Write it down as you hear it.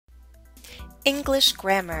English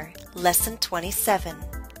Grammar, Lesson 27.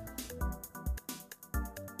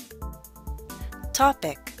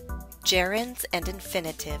 Topic: Gerunds and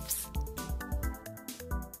Infinitives.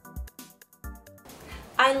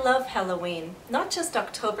 I love Halloween, not just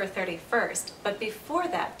October 31st, but before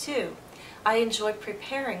that too. I enjoy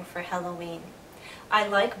preparing for Halloween. I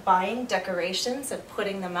like buying decorations and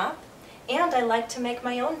putting them up, and I like to make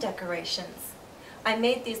my own decorations. I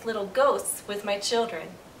made these little ghosts with my children.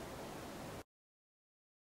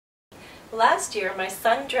 Last year, my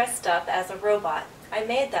son dressed up as a robot. I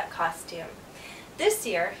made that costume. This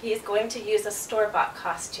year, he is going to use a store-bought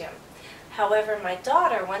costume. However, my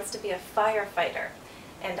daughter wants to be a firefighter,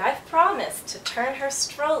 and I've promised to turn her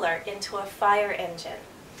stroller into a fire engine.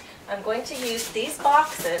 I'm going to use these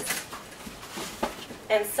boxes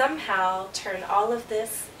and somehow turn all of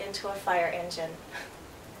this into a fire engine.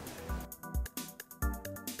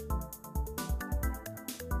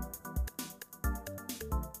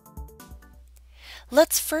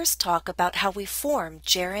 Let's first talk about how we form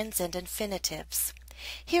gerunds and infinitives.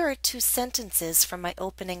 Here are two sentences from my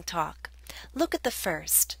opening talk. Look at the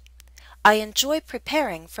first. I enjoy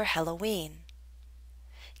preparing for Halloween.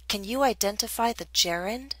 Can you identify the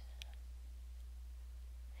gerund?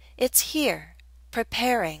 It's here,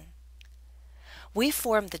 preparing. We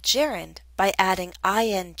form the gerund by adding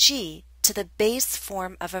ing to the base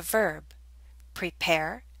form of a verb.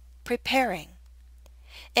 Prepare, preparing.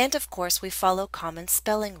 And of course we follow common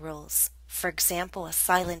spelling rules. For example, a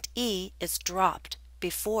silent E is dropped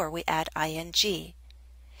before we add ing.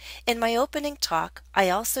 In my opening talk, I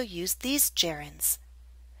also used these gerunds: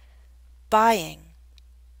 buying,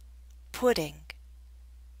 putting.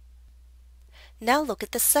 Now look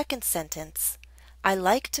at the second sentence. I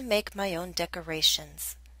like to make my own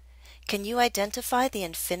decorations. Can you identify the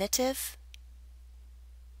infinitive?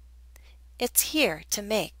 It's here, to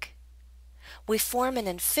make. We form an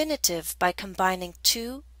infinitive by combining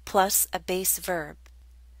to plus a base verb.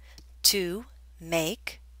 To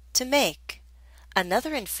make, to make.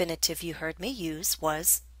 Another infinitive you heard me use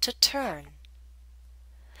was to turn.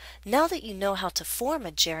 Now that you know how to form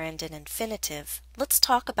a gerund and infinitive, let's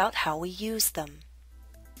talk about how we use them.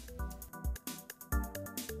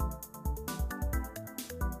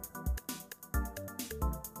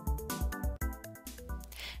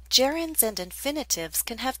 Gerunds and infinitives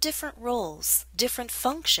can have different roles, different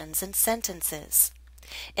functions in sentences.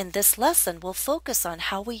 In this lesson, we'll focus on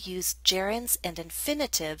how we use gerunds and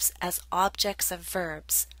infinitives as objects of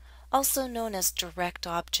verbs, also known as direct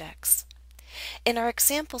objects. In our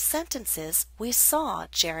example sentences, we saw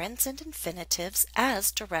gerunds and infinitives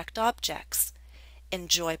as direct objects.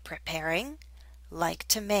 Enjoy preparing, like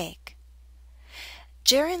to make.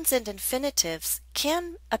 Gerunds and infinitives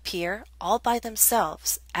can appear all by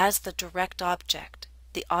themselves as the direct object,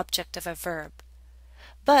 the object of a verb.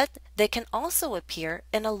 But they can also appear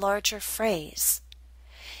in a larger phrase.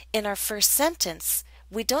 In our first sentence,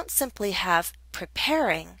 we don't simply have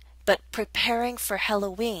preparing, but preparing for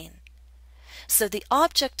Halloween. So the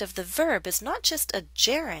object of the verb is not just a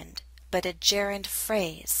gerund, but a gerund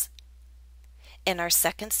phrase. In our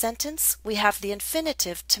second sentence, we have the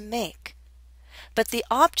infinitive to make. But the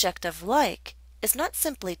object of like is not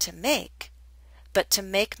simply to make, but to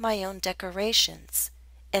make my own decorations,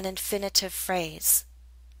 an infinitive phrase.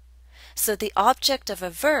 So the object of a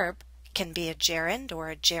verb can be a gerund or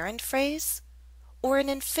a gerund phrase, or an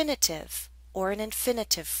infinitive or an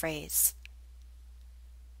infinitive phrase.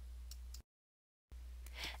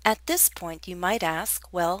 At this point you might ask,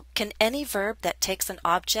 well, can any verb that takes an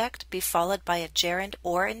object be followed by a gerund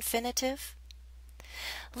or infinitive?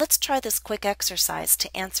 Let's try this quick exercise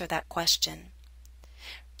to answer that question.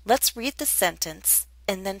 Let's read the sentence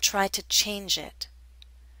and then try to change it.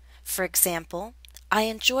 For example, I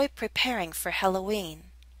enjoy preparing for Halloween.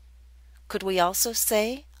 Could we also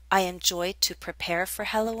say, I enjoy to prepare for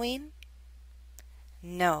Halloween?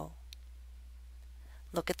 No.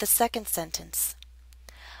 Look at the second sentence.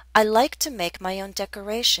 I like to make my own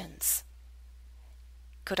decorations.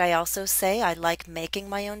 Could I also say I like making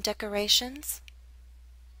my own decorations?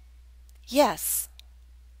 Yes.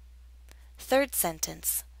 Third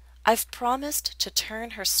sentence. I've promised to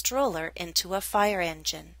turn her stroller into a fire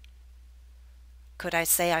engine. Could I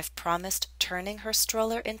say I've promised turning her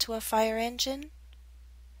stroller into a fire engine?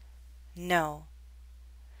 No.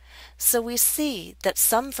 So we see that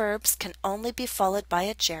some verbs can only be followed by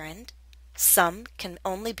a gerund, some can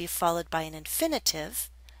only be followed by an infinitive,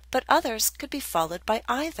 but others could be followed by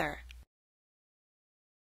either.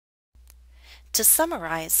 To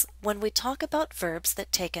summarize, when we talk about verbs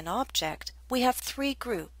that take an object, we have three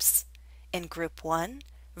groups. In group 1,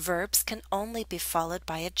 verbs can only be followed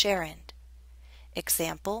by a gerund.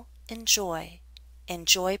 Example, enjoy.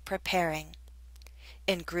 Enjoy preparing.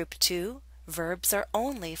 In Group 2, verbs are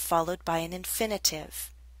only followed by an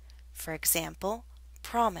infinitive. For example,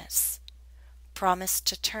 promise. Promise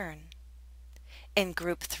to turn. In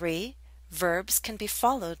Group 3, verbs can be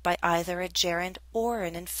followed by either a gerund or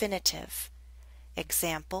an infinitive.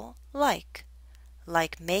 Example, like.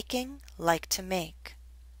 Like making, like to make.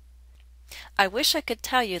 I wish I could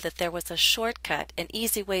tell you that there was a shortcut, an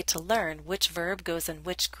easy way to learn which verb goes in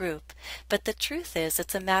which group, but the truth is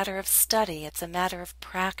it's a matter of study, it's a matter of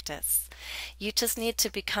practice. You just need to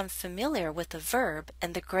become familiar with the verb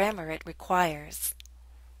and the grammar it requires.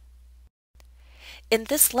 In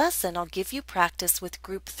this lesson, I'll give you practice with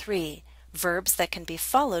Group 3, verbs that can be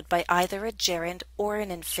followed by either a gerund or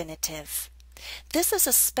an infinitive. This is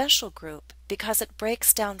a special group because it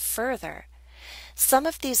breaks down further. Some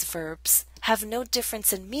of these verbs have no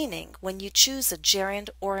difference in meaning when you choose a gerund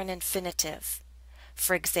or an infinitive.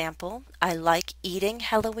 For example, I like eating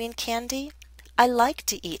Halloween candy. I like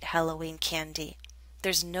to eat Halloween candy.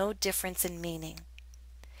 There's no difference in meaning.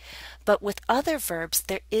 But with other verbs,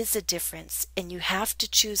 there is a difference, and you have to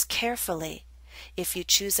choose carefully. If you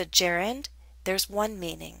choose a gerund, there's one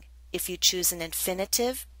meaning. If you choose an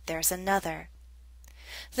infinitive, there's another.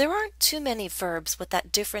 There aren't too many verbs with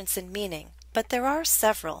that difference in meaning, but there are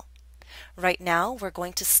several. Right now, we're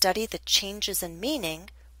going to study the changes in meaning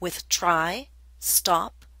with try,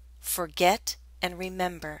 stop, forget, and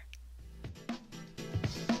remember.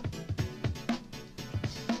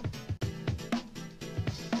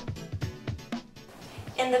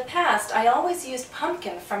 In the past, I always used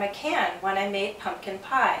pumpkin from a can when I made pumpkin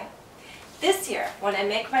pie. This year, when I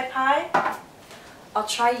make my pie, I'll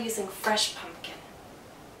try using fresh pumpkin.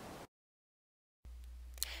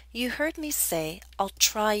 You heard me say, I'll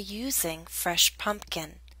try using fresh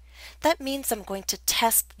pumpkin. That means I'm going to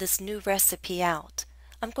test this new recipe out.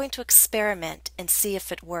 I'm going to experiment and see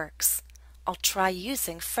if it works. I'll try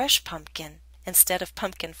using fresh pumpkin instead of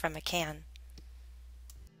pumpkin from a can.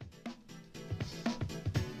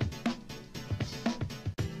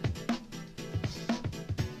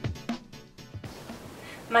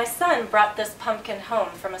 My son brought this pumpkin home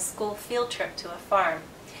from a school field trip to a farm.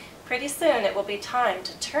 Pretty soon it will be time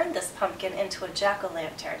to turn this pumpkin into a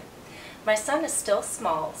jack-o'-lantern. My son is still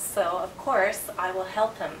small, so of course I will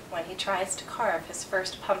help him when he tries to carve his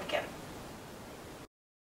first pumpkin.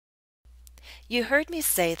 You heard me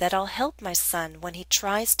say that I'll help my son when he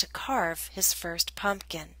tries to carve his first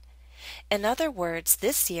pumpkin. In other words,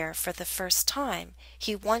 this year, for the first time,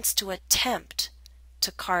 he wants to attempt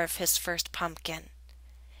to carve his first pumpkin.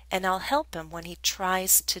 And I'll help him when he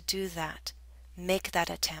tries to do that. Make that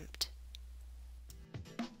attempt.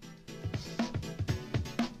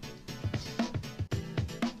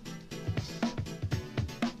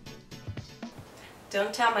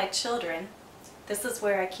 Don't tell my children. This is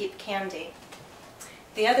where I keep candy.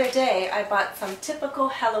 The other day I bought some typical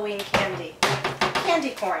Halloween candy.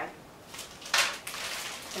 Candy corn.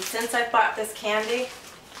 And since I bought this candy,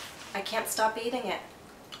 I can't stop eating it.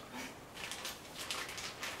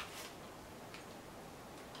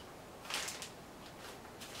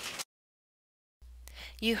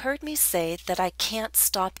 You heard me say that I can't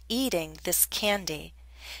stop eating this candy.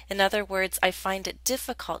 In other words, I find it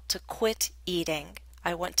difficult to quit eating.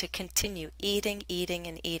 I want to continue eating, eating,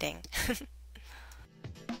 and eating.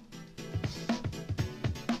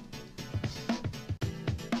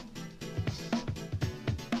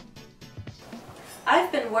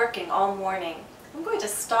 I've been working all morning. I'm going to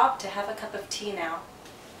stop to have a cup of tea now.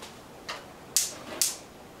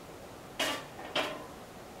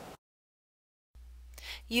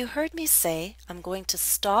 You heard me say I'm going to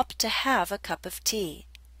stop to have a cup of tea.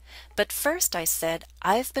 But first I said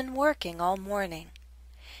I've been working all morning.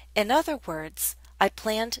 In other words, I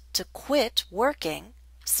planned to quit working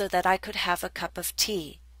so that I could have a cup of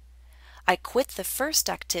tea. I quit the first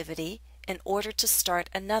activity in order to start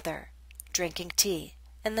another, drinking tea,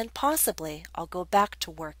 and then possibly I'll go back to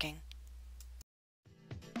working.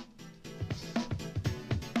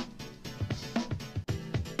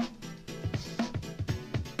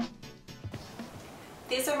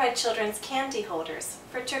 These are my children's candy holders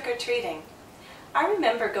for trick-or-treating. I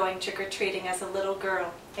remember going trick-or-treating as a little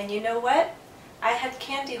girl, and you know what? I had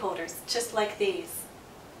candy holders just like these.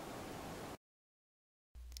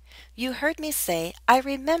 You heard me say, I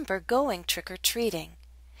remember going trick-or-treating.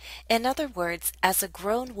 In other words, as a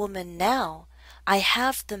grown woman now, I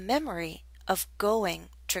have the memory of going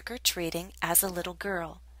trick-or-treating as a little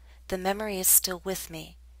girl. The memory is still with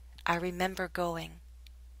me. I remember going.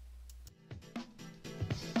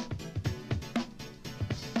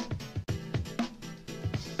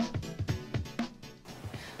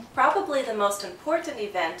 Probably the most important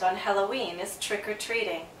event on Halloween is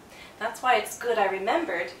trick-or-treating. That's why it's good I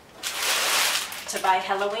remembered to buy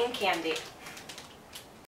Halloween candy.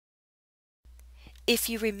 If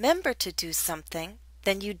you remember to do something,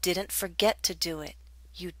 then you didn't forget to do it.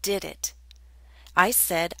 You did it. I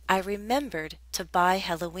said I remembered to buy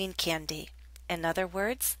Halloween candy. In other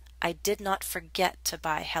words, I did not forget to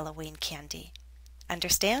buy Halloween candy.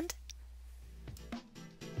 Understand?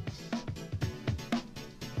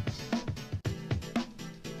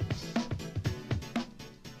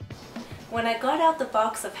 When I got out the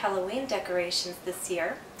box of Halloween decorations this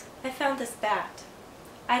year, I found this bat.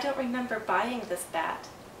 I don't remember buying this bat.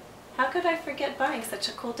 How could I forget buying such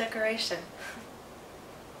a cool decoration?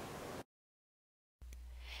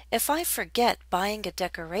 If I forget buying a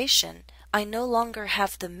decoration, I no longer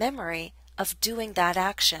have the memory of doing that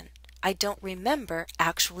action. I don't remember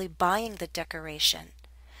actually buying the decoration.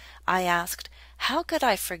 I asked, how could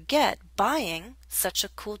I forget buying such a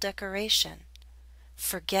cool decoration?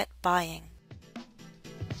 Forget buying.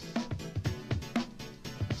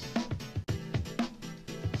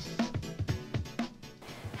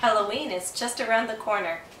 Halloween is just around the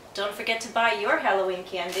corner. Don't forget to buy your Halloween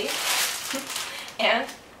candy and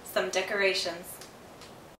some decorations.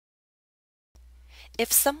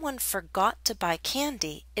 If someone forgot to buy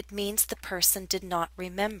candy, it means the person did not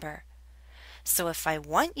remember. So if I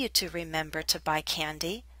want you to remember to buy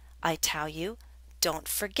candy, I tell you, don't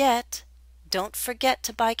forget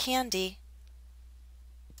to buy candy.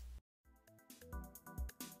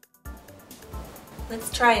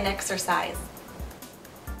 Let's try an exercise.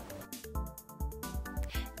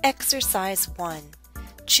 Exercise 1.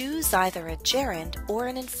 Choose either a gerund or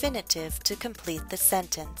an infinitive to complete the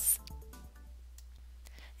sentence.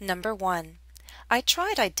 Number 1. I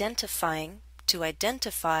tried to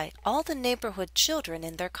identify all the neighborhood children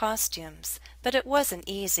in their costumes, but it wasn't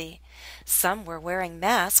easy. Some were wearing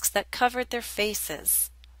masks that covered their faces.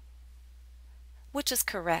 Which is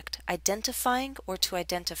correct, identifying or to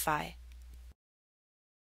identify?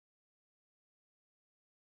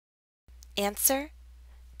 Answer: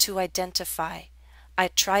 to identify. I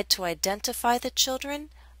tried to identify the children.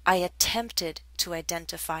 I attempted to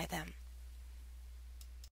identify them.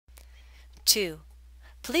 2.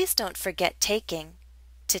 Please don't forget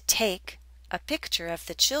to take a picture of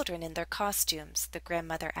the children in their costumes, the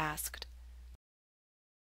grandmother asked.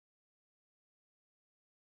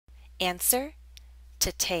 Answer: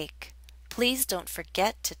 to take. Please don't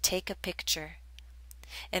forget to take a picture.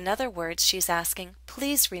 In other words, she's asking,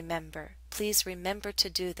 please remember to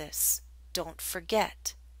do this. Don't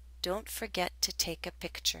forget to take a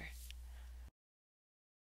picture.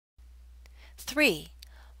 3.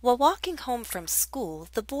 While walking home from school,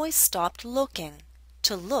 the boy stopped to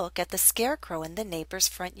look at the scarecrow in the neighbor's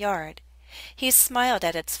front yard. He smiled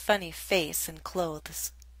at its funny face and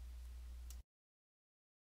clothes.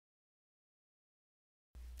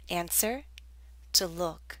 Answer: to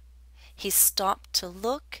look. He stopped to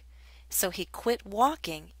look, so he quit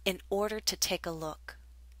walking in order to take a look.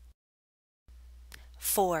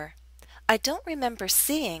 4. I don't remember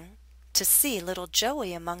to see little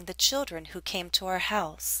Joey among the children who came to our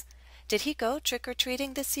house. Did he go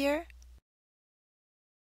trick-or-treating this year?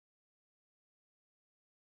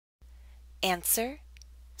 Answer: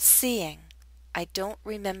 seeing. I don't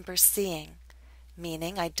remember seeing,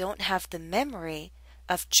 meaning I don't have the memory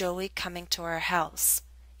of Joey coming to our house.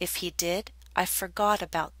 If he did, I forgot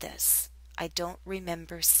about this. I don't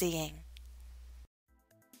remember seeing.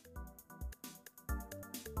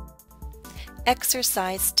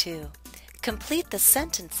 Exercise 2. Complete the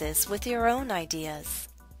sentences with your own ideas.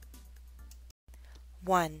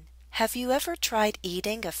 1. Have you ever tried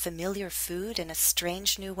eating a familiar food in a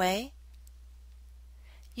strange new way?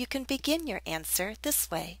 You can begin your answer this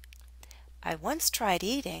way. I once tried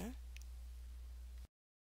eating.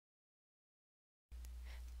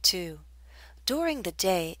 2. During the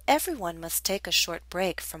day, everyone must take a short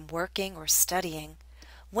break from working or studying.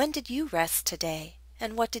 When did you rest today,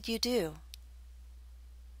 and what did you do?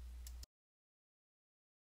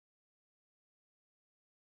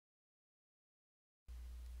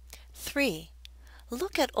 3.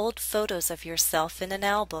 Look at old photos of yourself in an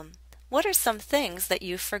album. What are some things that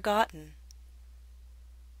you've forgotten?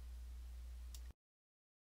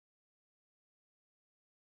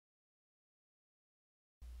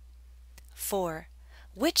 4.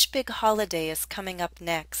 Which big holiday is coming up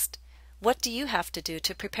next? What do you have to do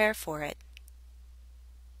to prepare for it?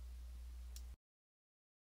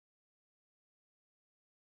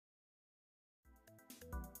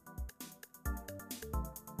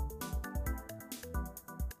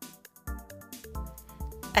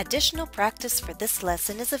 Additional practice for this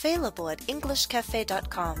lesson is available at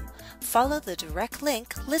EnglishCafe.com. Follow the direct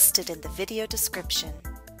link listed in the video description.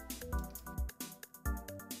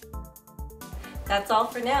 That's all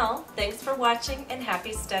for now. Thanks for watching and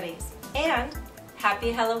happy studies. And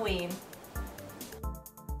happy Halloween!